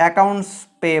পারি অ্যাকাউন্টস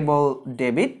পেয়েবল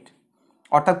ডেবিট,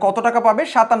 অর্থাৎ কত টাকা পাবে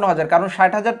 57,000, কারণ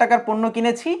 60,000 টাকার পণ্য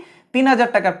কিনেছি, 3000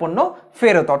 টাকার পণ্য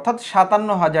ফেরত, অর্থাৎ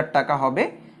 57,000 টাকা হবে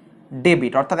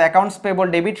ডেবিট, অর্থাৎ অ্যাকাউন্টস পেয়েবল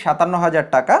ডেবিট 57,000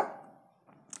 টাকা।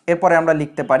 এরপরে আমরা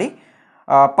লিখতে পারি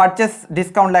পারচেস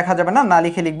ডিসকাউন্ট লেখা যাবে না, না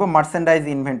লিখে লিখব মার্চেন্ডাইজ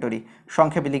ইনভেন্টরি,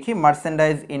 সংক্ষেপে লিখি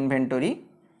মার্চেন্ডাইজ ইনভেন্টরি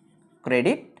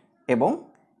ক্রেডিট এবং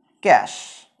ক্যাশ,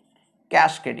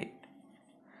 ক্যাশ ক্রেডিট।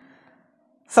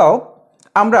 সো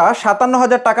আমরা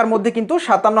 57,000 টাকার মধ্যে কিন্তু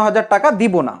 57,000 টাকা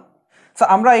দিব না। সো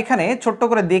আমরা এখানে ছোট্ট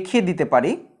করে দেখিয়ে দিতে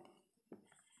পারি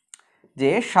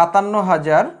যে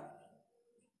 57,000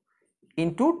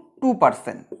 ইন্টু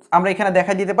 2%, আমরা এখানে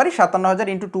দেখা দিতে পারি 57,000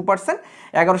 ইন্টু 2%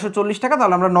 1140 টাকা।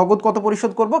 তাহলে আমরা নগদ কত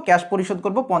পরিশোধ করব, ক্যাশ পরিশোধ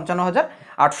করব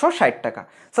 55,860 টাকা।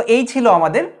 সো এই ছিল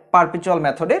আমাদের পারপেচুয়াল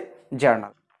মেথডের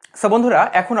জার্নাল। সো বন্ধুরা,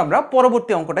 এখন আমরা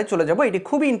পরবর্তী অঙ্কটায় চলে যাব। এটি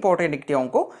খুবই ইম্পর্টেন্ট একটি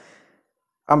অঙ্ক।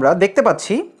 আমরা দেখতে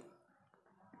পাচ্ছি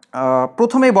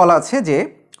প্রথমেই বলা আছে যে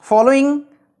following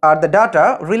are the data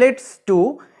relates to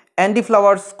Andy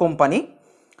flowers company.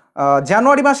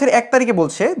 জানুয়ারি মাসের 1 তারিখে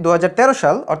বলছে 2013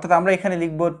 সাল, অর্থাৎ আমরা এখানে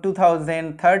লিখব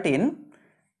 2013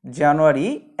 জানুয়ারি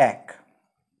 1।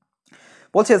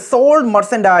 বলছে সোল্ড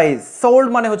মার্চেন্ডাইজ, সোল্ড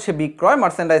মানে হচ্ছে বিক্রয়,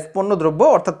 মার্চেন্ডাইজ পণ্যদ্রব্য,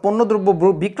 অর্থাৎ পণ্যদ্রব্য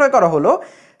বিক্রয় করা হলো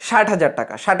 60,000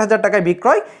 টাকা, 60,000 টাকায়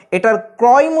বিক্রয়। এটার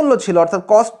ক্রয় মূল্য ছিল, অর্থাৎ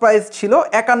কস্ট প্রাইস ছিল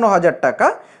 51,000 টাকা।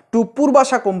 টু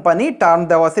পূর্বাশা কোম্পানি, টার্ম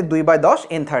দেওয়া আছে 2/10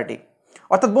 N30।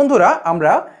 অর্থাৎ বন্ধুরা,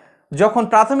 আমরা যখন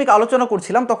প্রাথমিক আলোচনা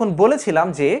করছিলাম তখন বলেছিলাম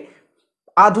যে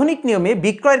আধুনিক নিয়মে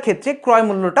বিক্রয়ের ক্ষেত্রে ক্রয়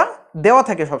মূল্যটা দেওয়া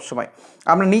থাকে সবসময়।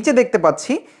 আমরা নিচে দেখতে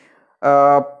পাচ্ছি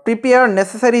প্রিপেয়ার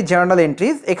নেসেসারি জার্নাল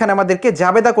এন্ট্রিজ, এখানে আমাদেরকে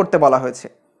জাবেদা করতে বলা হয়েছে।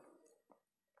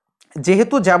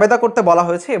 যেহেতু জাবেদা করতে বলা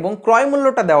হয়েছে এবং ক্রয়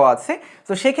মূল্যটা দেওয়া আছে,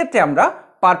 তো সেক্ষেত্রে আমরা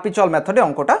পারপেচুয়াল মেথডে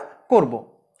অঙ্কটা করব।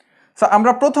 সো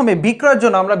আমরা প্রথমে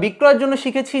বিক্রয়ের জন্য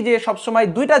শিখেছি যে সবসময়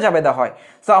 2টা জাবেদা হয়।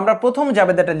 সো আমরা প্রথম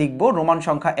জাবেদাটা লিখব রোমান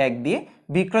সংখ্যা 1 দিয়ে।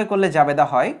 বিক্রয় করলে জাবেদা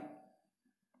হয়,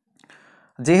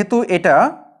 যেহেতু এটা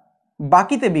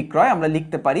বাকিতে বিক্রয়, আমরা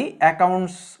লিখতে পারি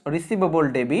accounts receivable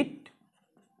debit,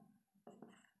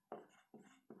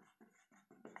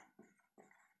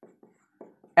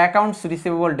 accounts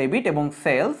receivable debit এবং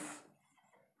সেলস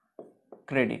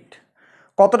ক্রেডিট।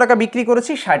 কত টাকা বিক্রি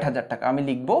করেছি, 60,000 টাকা, আমি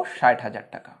লিখব 60,000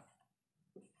 টাকা।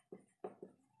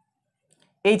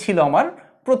 এই ছিল আমার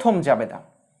প্রথম জাবেদা।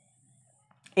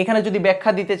 এখানে যদি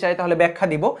ব্যাখ্যা দিতে চাই তাহলে ব্যাখ্যা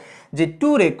দিব যে two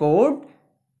record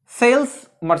sales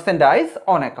merchandise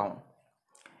on account.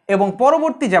 এবং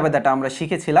পরবর্তী জাবেদাটা আমরা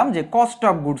শিখেছিলাম যে cost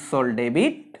of goods sold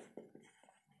debit,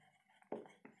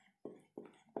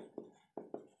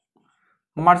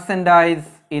 merchandise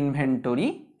inventory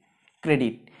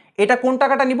credit. এটা কোন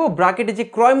টাকাটা নিব? ব্র্যাকেটে যে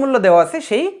ক্রয় মূল্য দেওয়া আছে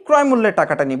সেই ক্রয় মূল্যের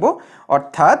টাকাটা নিব,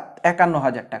 অর্থাৎ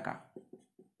 ৫১,০০০ টাকা।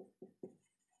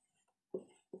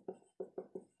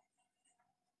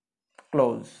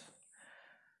 ক্লোজ।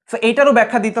 সো এইটারও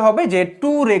ব্যাখ্যা দিতে হবে যে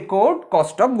two record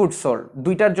cost of goods sold,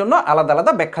 দুইটার জন্য আলাদা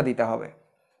আলাদা ব্যাখ্যা দিতে হবে।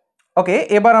 ওকে,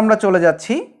 এবার আমরা চলে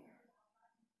যাচ্ছি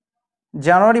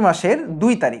জানুয়ারি মাসের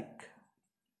 ২ তারিখ।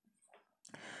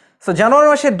 সো জানুয়ারি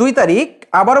মাসের ২ তারিখ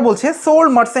আবারও বলছে সোল্ড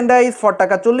মার্চেন্ডাইজ ফর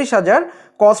টাকা ৪০,০০০,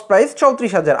 কস্ট প্রাইস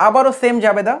 ৩৪,০০০। আবারও সেম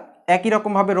জাবেদা, একই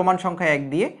রকমভাবে রোমান সংখ্যা ১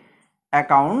 দিয়ে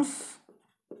অ্যাকাউন্টস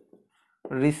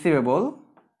রিসিভেবল,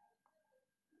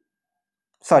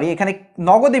 সরি এখানে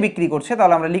নগদে বিক্রি করছে,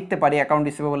 তাহলে আমরা লিখতে পারি অ্যাকাউন্ট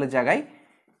রিসিভেবলের জায়গায়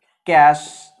ক্যাশ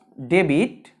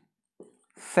ডেবিট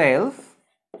সেলস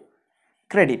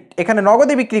ক্রেডিট। এখানে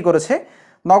নগদে বিক্রি করেছে,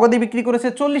 নগদে বিক্রি করেছে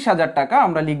 ৪০,০০০ টাকা,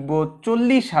 আমরা লিখব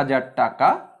 ৪০,০০০ টাকা।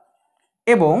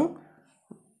 এবং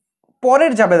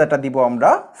পরের জাবেদাটা দিব আমরা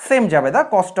same Jabeda,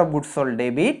 cost of goods sold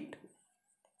debit,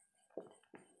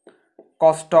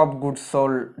 cost of goods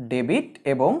sold debit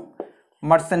এবং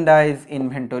মার্চেন্ডাইজ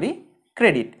ইনভেন্টরি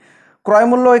ক্রেডিট। ক্রয়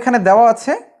মূল্য এখানে দেওয়া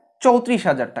আছে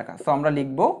 ৩৪,০০০ টাকা, সো আমরা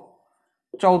লিখব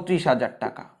 ৩৪,০০০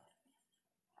 টাকা।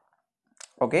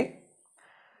 ওকে,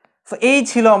 সো এই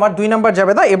ছিল আমার ২ নম্বর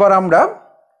জাবেদা। এবার আমরা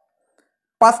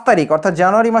 ৫ তারিখ অর্থাৎ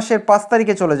জানুয়ারি মাসের ৫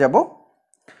 তারিখে চলে যাব।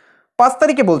 ৫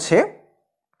 তারিখে বলছে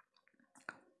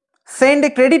send A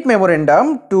credit memorandum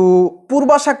two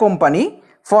Purbasha company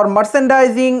for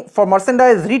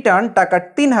merchandise return টাকা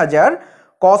 ৩,০০০,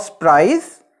 কস্ট প্রাইস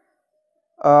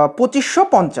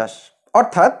 ২৫৫০।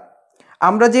 অর্থাৎ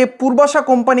আমরা যে পূর্বাশা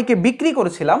কোম্পানিকে বিক্রি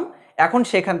করেছিলাম এখন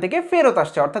সেখান থেকে ফেরত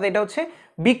আসছে, অর্থাৎ এটা হচ্ছে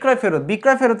বিক্রয় ফেরত।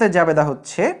 বিক্রয় ফেরতের জাবেদা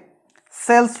হচ্ছে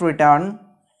সেলস রিটার্ন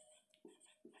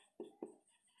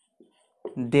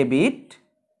ডেবিট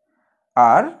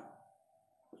আর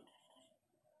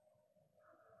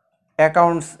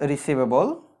অ্যাকাউন্টস রিসিভেবল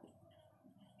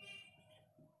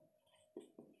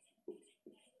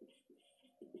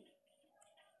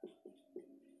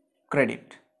ক্রেডিট।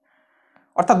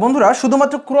 অর্থাৎ বন্ধুরা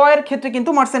শুধুমাত্র ক্রয়ের ক্ষেত্রে কিন্তু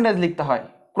মার্চেন্ডাইজ লিখতে হয়,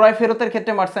 ক্রয় ফেরতের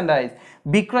ক্ষেত্রে মার্চেন্ডাইজ,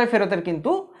 বিক্রয় ফেরতের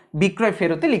কিন্তু বিক্রয়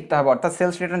ফেরতই লিখতে হবে, অর্থাৎ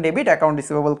sales return debit account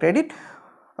receivable credit.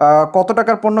 কত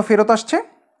টাকার পণ্য ফেরত আসছে?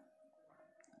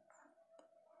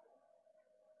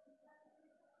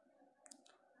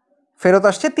 ফেরত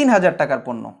আসছে ৩,০০০ টাকার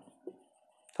পণ্য,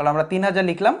 তাহলে আমরা ৩,০০০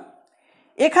 লিখলাম।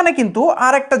 এখানে কিন্তু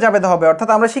আর একটা জাবেদা হবে, অর্থাৎ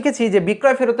আমরা শিখেছি যে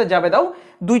বিক্রয় ফেরতের জাবেদাও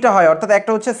দুইটা হয়, অর্থাৎ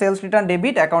একটা হচ্ছে sales return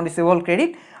debit account receivable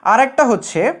credit, আর একটা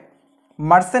হচ্ছে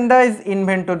merchandise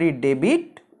inventory debit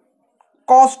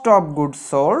cost of goods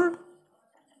sold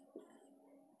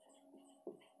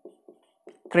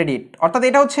credit. অর্থাৎ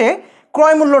এটা হচ্ছে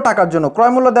ক্রয় মূল্য টাকার জন্য,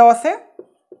 ক্রয় মূল্য দেওয়া আছে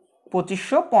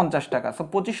 ২৫৫০ টাকা, সো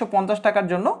 ২৫৫০ টাকার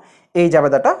জন্য এই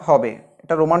জাবেদাটা হবে।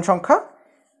 এটা রোমান সংখ্যা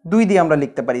 ২ দিয়ে আমরা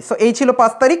লিখতে পারি। সো এই ছিল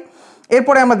 ৫ তারিখ।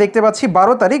 এরপরে আমরা দেখতে পাচ্ছি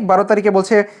 ১২ তারিখ। ১২ তারিখে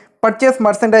বলছে পারচেস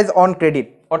মার্চেন্ডাইজ অন ক্রেডিট,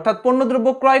 অর্থাৎ পণ্যদ্রব্য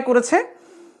ক্রয় করেছে,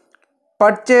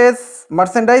 পারচেস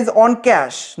মার্চেন্ডাইজ অন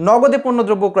ক্যাশ, নগদে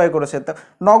পণ্যদ্রব্য ক্রয় করেছে। তো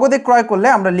নগদে ক্রয় করলে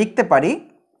আমরা লিখতে পারি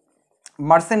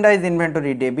merchandise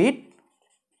inventory debit,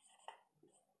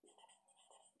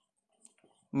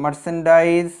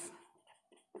 merchandise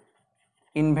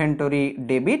inventory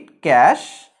debit cash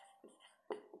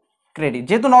credit.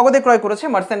 যেহেতু নগদে ক্রয় করেছে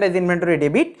merchandise inventory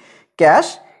debit cash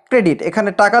credit. এখানে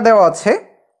টাকা দেওয়া আছে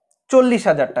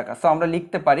 ৪০,০০০ টাকা, সো আমরা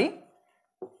লিখতে পারি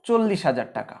 ৪০,০০০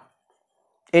 টাকা।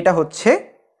 এটা হচ্ছে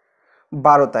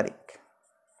 ১২ তারিখ।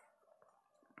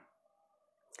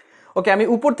 ওকে, আমি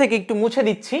উপর থেকে একটু মুছে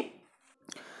দিচ্ছি।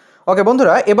 ওকে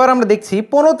বন্ধুরা, এবার আমরা দেখছি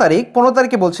 ১৫ তারিখ। ১৫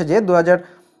 তারিখে বলছে যে ২০০০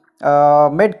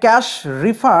 made cash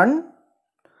refund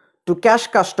two cash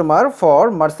customer for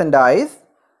merchandise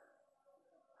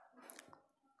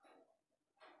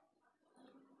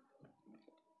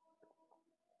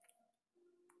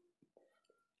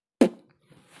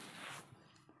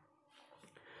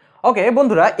ওকে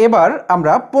বন্ধুরা, এবার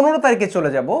আমরা ১৫ তারিখে চলে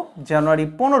যাব, জানুয়ারি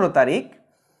 ১৫ তারিখ।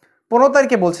 ১৫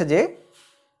 তারিখে বলছে যে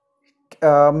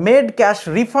made cash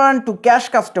refund two cash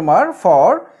customer for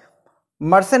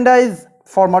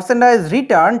merchandise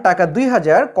return টাকা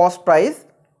 ২,০০০, কস্ট প্রাইস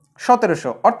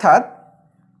 ১৭০০। অর্থাৎ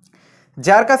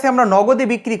যার কাছে আমরা নগদে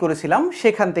বিক্রি করেছিলাম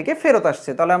সেখান থেকে ফেরত আসছে,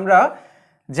 তাহলে আমরা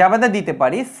জাবেদা দিতে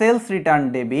পারি sales return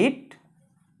debit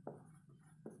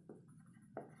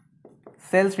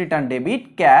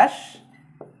cash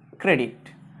credit.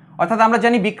 অর্থাৎ আমরা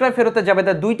জানি বিক্রয় ফেরতের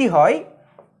জাবেদা দুইটি হয়,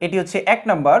 এটি হচ্ছে ১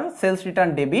 নম্বর sales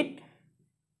return debit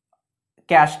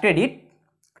cash credit,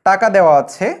 টাকা দেওয়া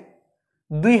আছে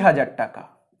 ২,০০০ টাকা।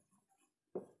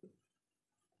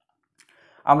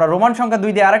 আমরা রোমান সংখ্যা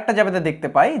 2 দিয়ে আরেকটা জাবেদা দেখতে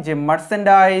পাই যে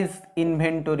merchandise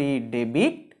inventory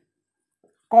debit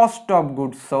cost of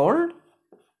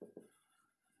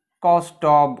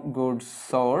goods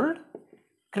sold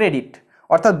credit,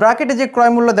 অর্থাৎ ব্র্যাকেটে যে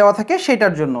ক্রয় মূল্য দেওয়া থাকে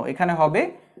সেটার জন্য এখানে হবে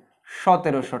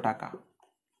 1700 টাকা।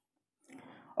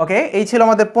 ওকে, এই ছিল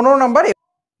আমাদের 15 নাম্বার।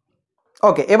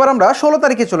 ওকে, এবার আমরা 16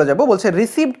 তারিখে চলে যাব। বলছে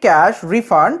received cash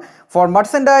refund for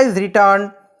merchandise return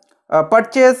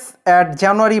purchase at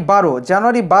জানুয়ারি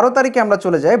 12 তারিখে আমরা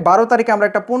চলে যাই। 12 তারিখে আমরা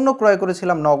একটা পণ্য ক্রয়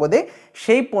করেছিলাম নগদে,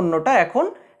 সেই পণ্যটা এখন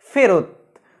ফেরত।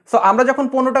 সো আমরা যখন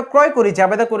পণ্যটা ক্রয় করি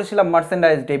জাবেদা করেছিলাম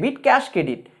মার্চেন্ডাইজ ডেবিট ক্যাশ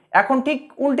ক্রেডিট, এখন ঠিক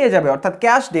উল্টে যাবে, অর্থাৎ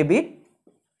cash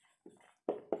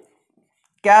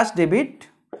debit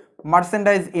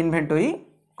merchandise inventory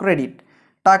credit,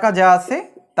 টাকা যা আছে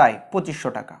তাই 2500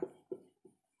 টাকা।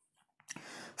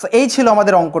 সো এই ছিল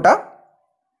আমাদের অঙ্কটা।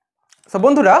 সো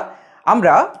বন্ধুরা,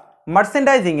 আমরা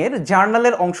মার্চেন্ডাইজিংয়ের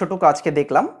জার্নালের অংশটুকু আজকে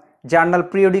দেখলাম, জার্নাল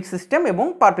পিরিয়ডিক সিস্টেম এবং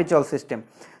পারপেচুয়াল সিস্টেম।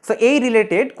 সো এই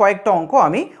রিলেটেড কয়েকটা অঙ্ক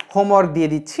আমি হোমওয়ার্ক দিয়ে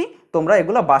দিচ্ছি, তোমরা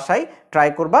এগুলো বাসায় ট্রাই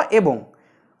করবা, এবং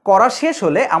করা শেষ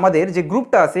হলে আমাদের যে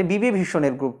গ্রুপটা আছে বিবিএ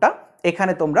ভিশনের গ্রুপটা,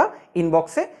 এখানে তোমরা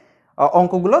ইনবক্সে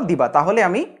অঙ্কগুলো দিবা, তাহলে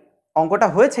আমি অঙ্কটা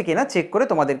হয়েছে কিনা চেক করে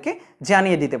তোমাদেরকে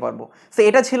জানিয়ে দিতে পারবো। সো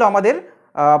এটা ছিল আমাদের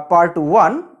পার্ট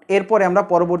 1। এরপরে আমরা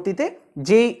পরবর্তীতে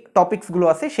যেই টপিকসগুলো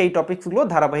আছে সেই টপিকসগুলো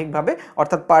ধারাবাহিকভাবে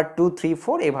অর্থাৎ পার্ট 2, 3,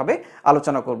 4 এভাবে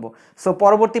আলোচনা করব। সো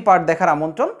পরবর্তী পার্ট দেখার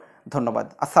আমন্ত্রণ। ধন্যবাদ।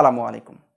 আসসালামু আলাইকুম।